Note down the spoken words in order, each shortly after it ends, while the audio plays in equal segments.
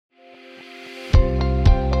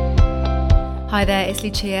Hi there, it's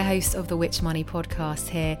Lucia, host of the Which Money podcast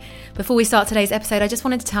here. Before we start today's episode, I just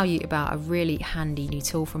wanted to tell you about a really handy new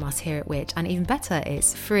tool from us here at Which, and even better,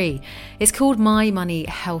 it's free. It's called My Money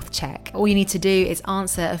Health Check. All you need to do is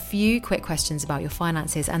answer a few quick questions about your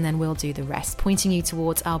finances, and then we'll do the rest, pointing you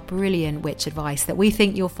towards our brilliant Which advice that we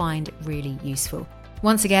think you'll find really useful.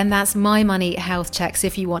 Once again, that's My Money Health Checks.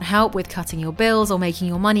 If you want help with cutting your bills or making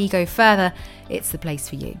your money go further, it's the place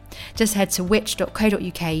for you. Just head to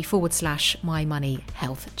which.co.uk/My Money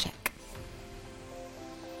Health Check.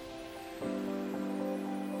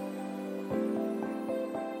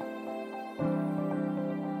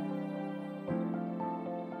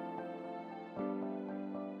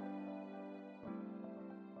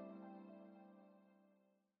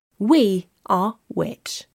 We are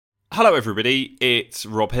Which. Hello everybody, it's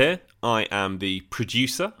Rob here. I am the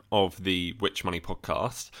producer of the Which Money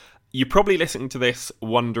podcast. You're probably listening to this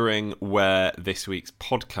wondering where this week's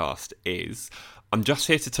podcast is. I'm just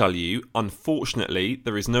here to tell you, unfortunately,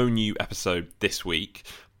 there is no new episode this week,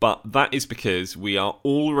 but that is because we are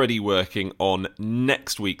already working on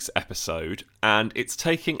next week's episode, and it's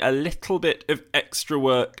taking a little bit of extra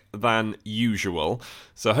work than usual.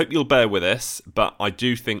 So I hope you'll bear with us, but I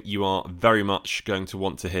do think you are very much going to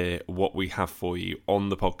want to hear what we have for you on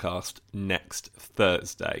the podcast next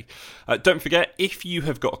Thursday. Don't forget, if you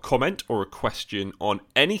have got a comment or a question on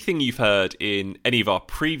anything you've heard in any of our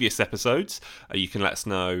previous episodes, you can let us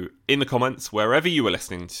know in the comments wherever you are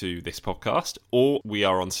listening to this podcast, or we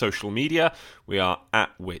are on social media. We are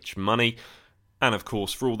at Which Money. And of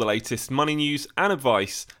course, for all the latest money news and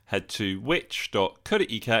advice, head to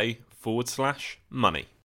which.co.uk/money.